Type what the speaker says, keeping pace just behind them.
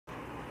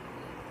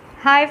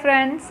Hi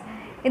friends,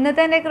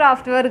 ഇന്നത്തെ എൻ്റെ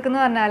craft work എന്ന്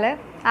പറഞ്ഞാൽ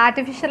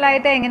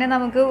ആർട്ടിഫിഷ്യലായിട്ട് എങ്ങനെ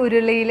നമുക്ക്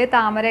ഉരുളിയിൽ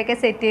താമരയൊക്കെ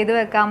സെറ്റ് ചെയ്ത്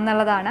വെക്കാം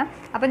എന്നുള്ളതാണ്.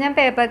 അപ്പോൾ ഞാൻ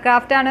പേപ്പർ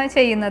ക്രാഫ്റ്റാണ്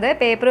ചെയ്യുന്നത്.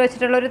 പേപ്പർ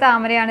വെച്ചിട്ടുള്ളൊരു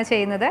താമരയാണ്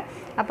ചെയ്യുന്നത്.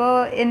 അപ്പോൾ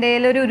എൻ്റെ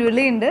കയ്യിലൊരു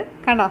ഉരുളി ഉണ്ട്,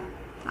 കണ്ടോ?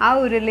 ആ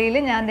ഉരുളിയിൽ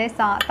ഞാൻ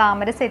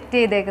താമര സെറ്റ്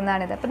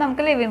ചെയ്തേക്കുന്നതാണിത്. അപ്പോൾ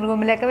നമുക്ക് ലിവിങ്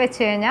റൂമിലൊക്കെ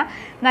വെച്ച് കഴിഞ്ഞാൽ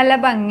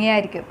നല്ല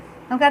ഭംഗിയായിരിക്കും.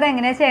 നമുക്കത്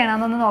എങ്ങനെ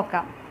ചെയ്യണമെന്നൊന്ന്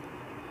നോക്കാം.